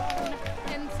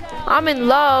love. I'm in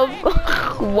love.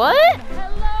 What?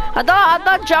 I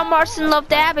thought John Marston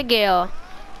loved Abigail.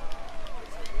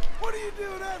 What are you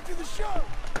doing after the show?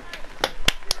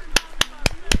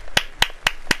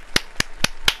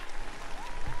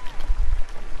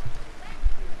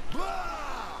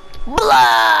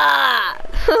 Blah!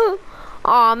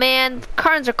 Aw, man,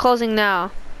 curtains are closing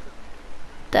now.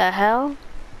 The hell?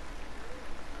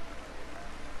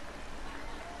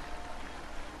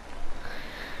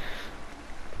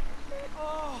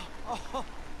 Oh,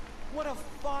 what a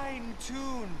fine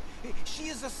tune. She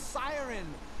is a siren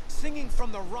singing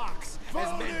from the rocks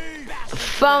as men bash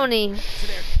Phony. to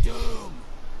their doom.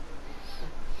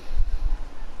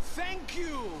 Thank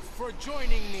you for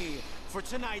joining me for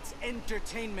tonight's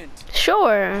entertainment. I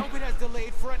Sure. hope it has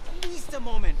delayed for at least a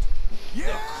moment Yeah.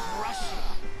 the crushing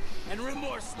and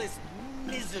remorseless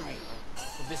misery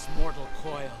of this mortal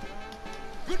coil.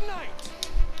 Good night.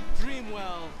 Dream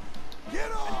well. Get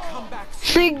And off. come back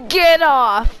soon. Get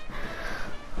off.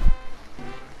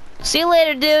 See you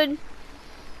later, dude.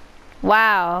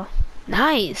 Wow.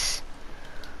 Nice.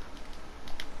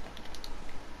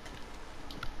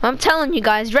 I'm telling you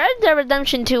guys, Red Dead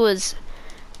Redemption 2 is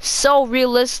so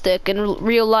realistic in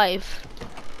real life.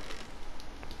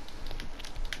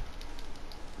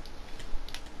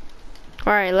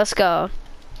 Alright, let's go.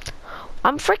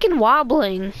 I'm freaking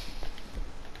wobbling.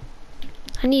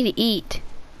 I need to eat.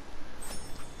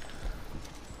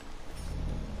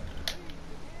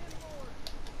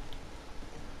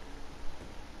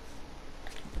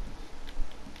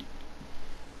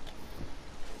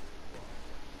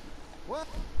 What?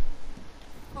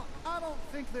 Well, I don't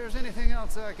think there's anything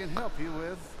else I can help you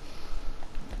with.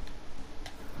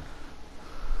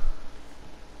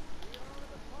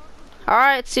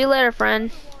 Alright, see you later,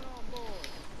 friend.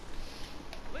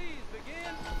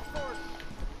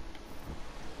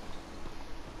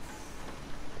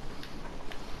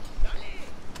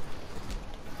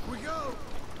 We go.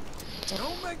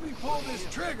 Don't make me pull this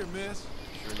trigger, miss.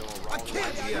 I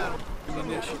can't be out of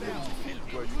initiative.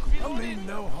 I mean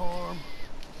no harm.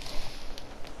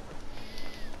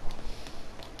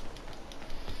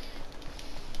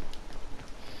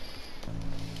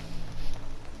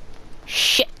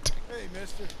 Shit. Hey,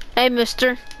 mister. Hey,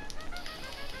 mister.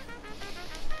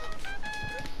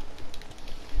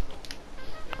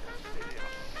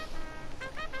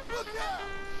 Look out.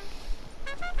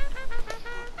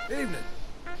 Evening.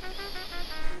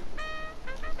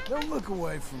 Don't look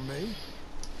away from me.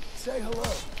 Say hello.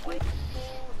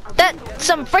 That's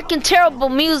some freaking terrible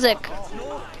music.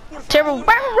 Terrible.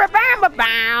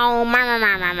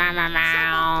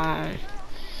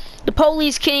 The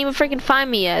police can't even freaking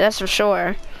find me yet, that's for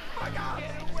sure.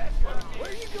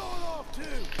 Where you going off to?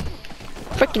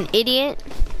 Freaking idiot.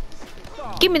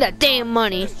 Give me that damn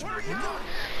money.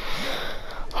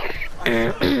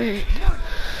 No,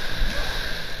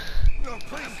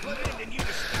 please, commanding you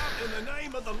to stop in the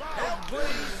name of the law.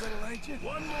 Please, little agent.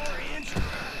 One more inch.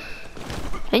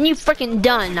 And you freaking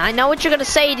done. I know what you're gonna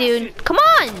say, dude. Come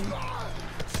on.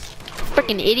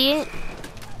 Freaking idiot.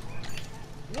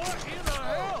 What in the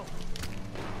hell?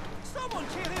 Someone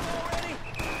kill him already!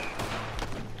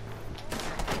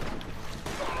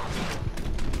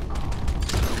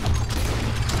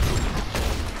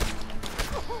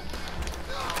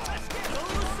 Let's get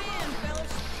loose in,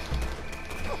 fellas.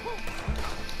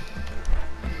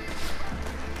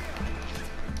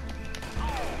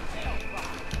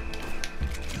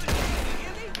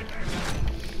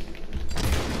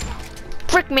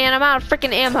 Frick, man, I'm out of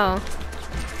freaking ammo.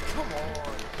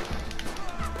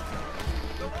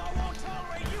 The law won't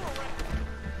tolerate you around.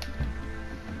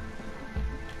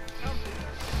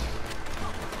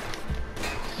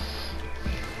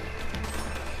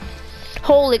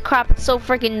 Holy crap, it's so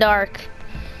freaking dark.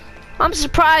 I'm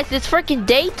surprised it's freaking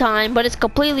daytime, but it's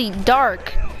completely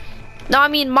dark. No, I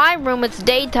mean, my room, it's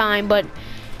daytime, but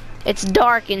It's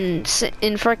dark in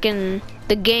frickin'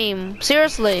 the game.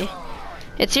 Seriously.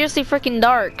 It's seriously freaking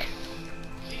dark.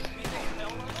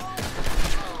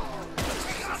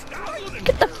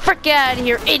 Get the frick out of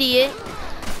here, idiot.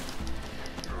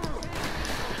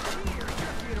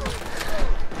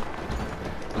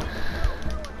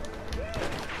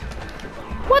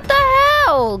 What the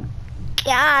hell?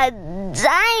 God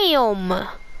damn.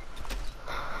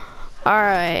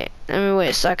 Alright, let me wait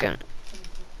a second.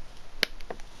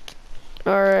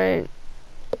 Alright.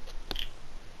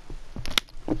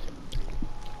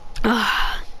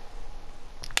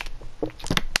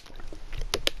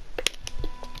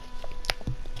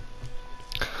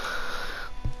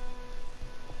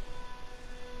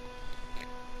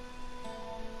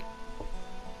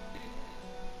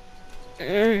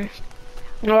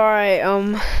 Alright,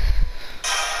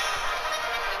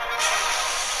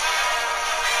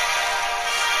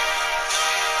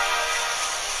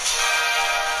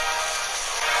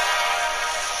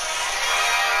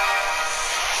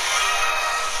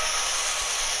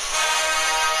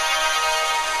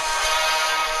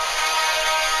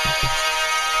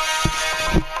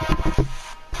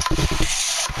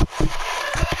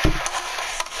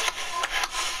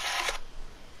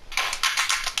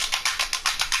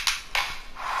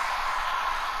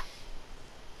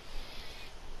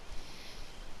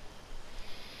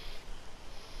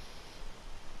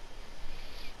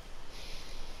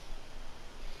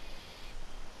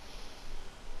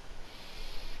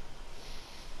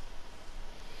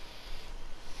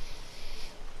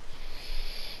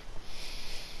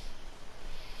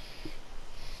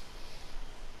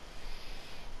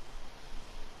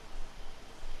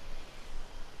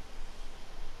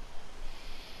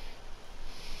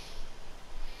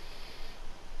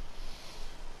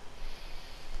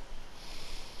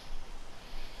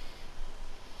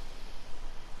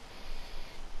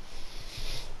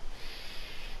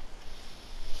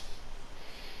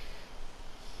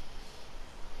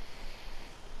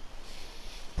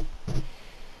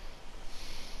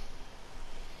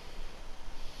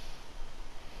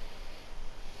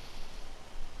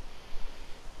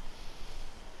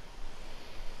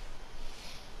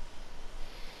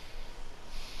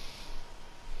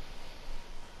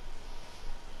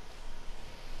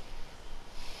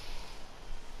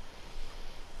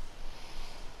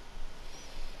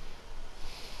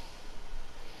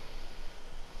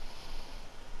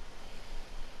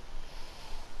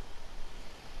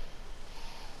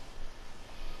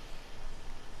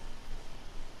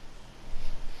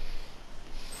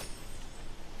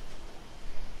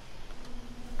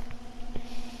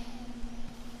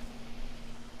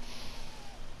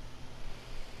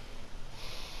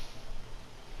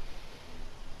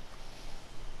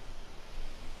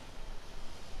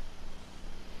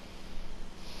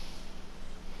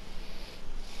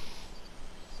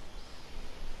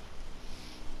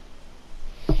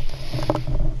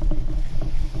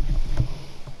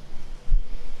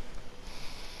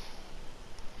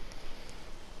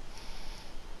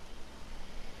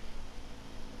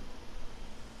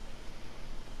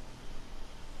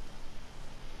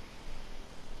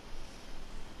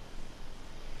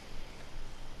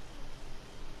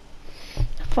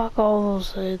 fuck all those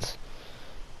sites.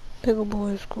 Pickle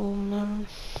boy school, man.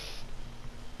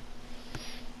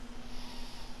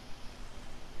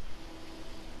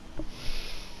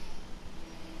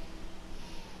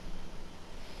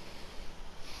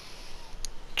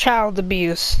 Child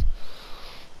abuse.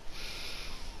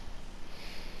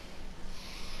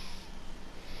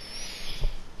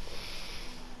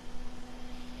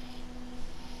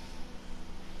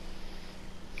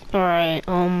 Alright,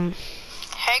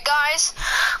 Hey guys,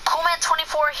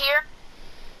 Coolman24 here.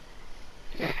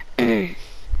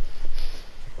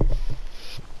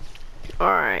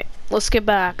 Alright, let's get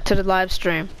back to the live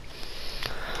stream.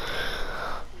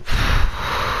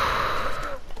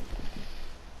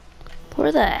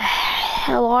 Where the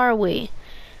hell are we?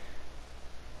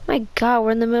 My god,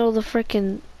 we're in the middle of the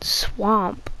freaking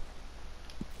swamp.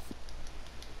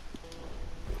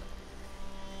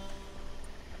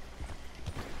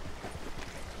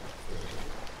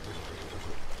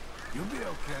 You'll be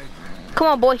okay. Come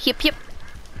on, boy. Yip, yip.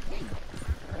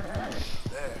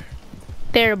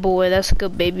 There, boy. That's a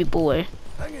good baby boy.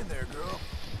 Hang in there, girl.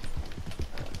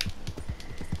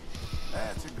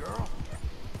 That's a girl.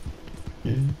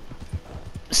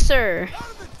 Sir. Out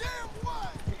of the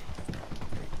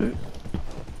damn way.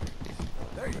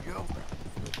 There you go.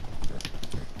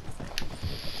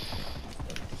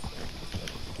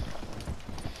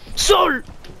 Sir.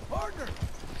 Partner.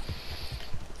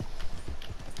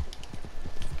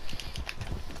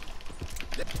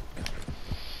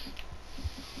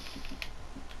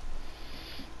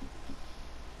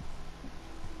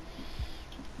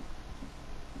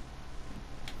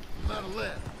 out of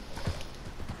lead.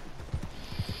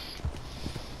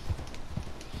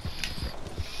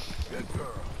 Good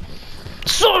girl.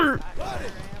 Sir! Buddy!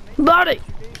 Buddy!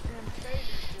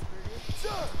 Sir!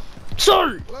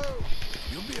 Sir! Hello?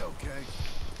 You'll be okay.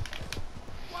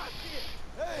 Watch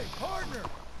it! Hey, partner!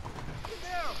 Is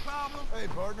there a problem? Hey,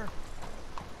 partner.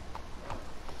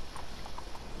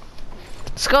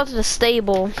 Let's go to the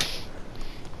stable.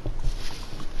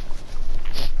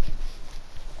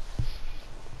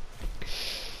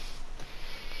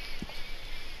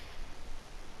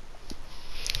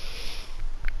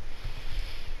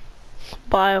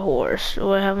 Buy a horse.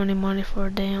 Do I have any money for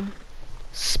a damn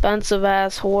expensive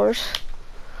ass horse?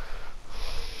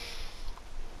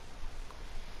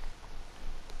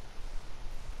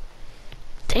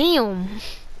 Damn.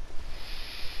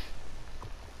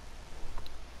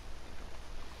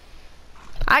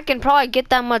 I can probably get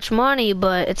that much money,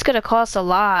 but it's gonna cost a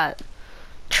lot.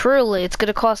 Truly, it's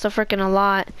gonna cost a freaking a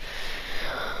lot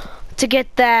to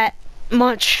get that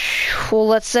much. Well,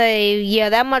 let's say, yeah,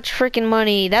 that much freaking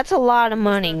money. That's a lot of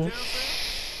money. You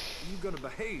gonna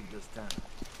behave this time?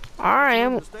 Alright, In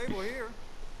I'm. the stable here.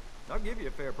 I'll give you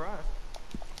a fair price.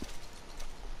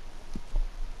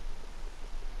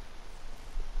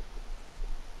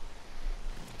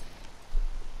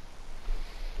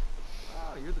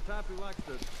 Oh, you're the type who likes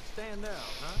to stand out,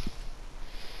 huh?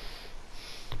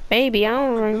 Maybe, I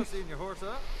don't Go know. seeing your horse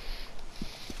up.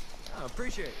 I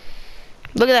appreciate it.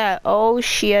 Look at that. Oh,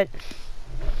 shit.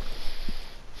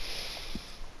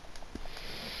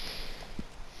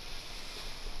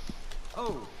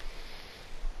 Oh.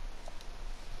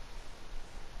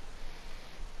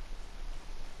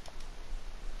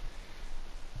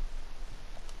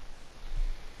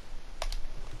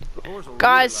 The horse will Guys,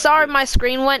 really like sorry this. my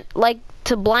screen went, like,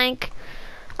 to blank.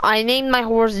 I named my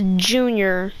horse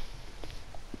Junior.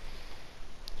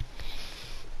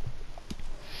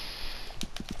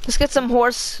 Let's get some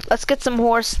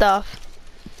horse stuff.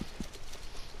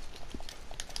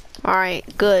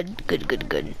 Alright, good.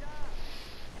 I'm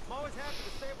always happy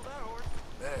to stable that horse.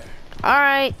 There.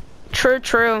 Alright,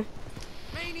 true.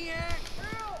 Maniac!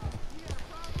 Help! You got a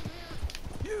problem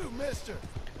here? You, mister!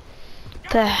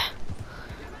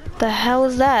 The hell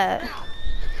is that?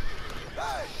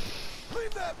 Hey!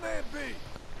 Leave that man be!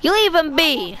 You leave him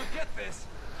be. Forget this.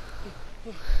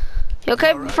 You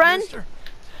okay, All right, friend? mister?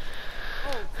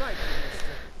 Oh, thank you, mister.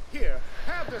 Here,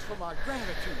 have this for my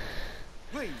gratitude.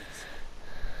 Please.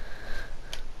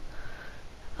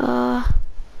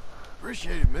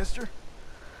 Appreciate it, mister.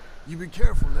 You be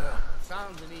careful now.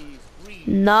 Sounds and ease, breathe.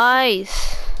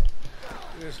 Nice.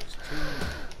 This is too...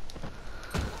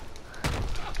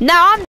 Now I'm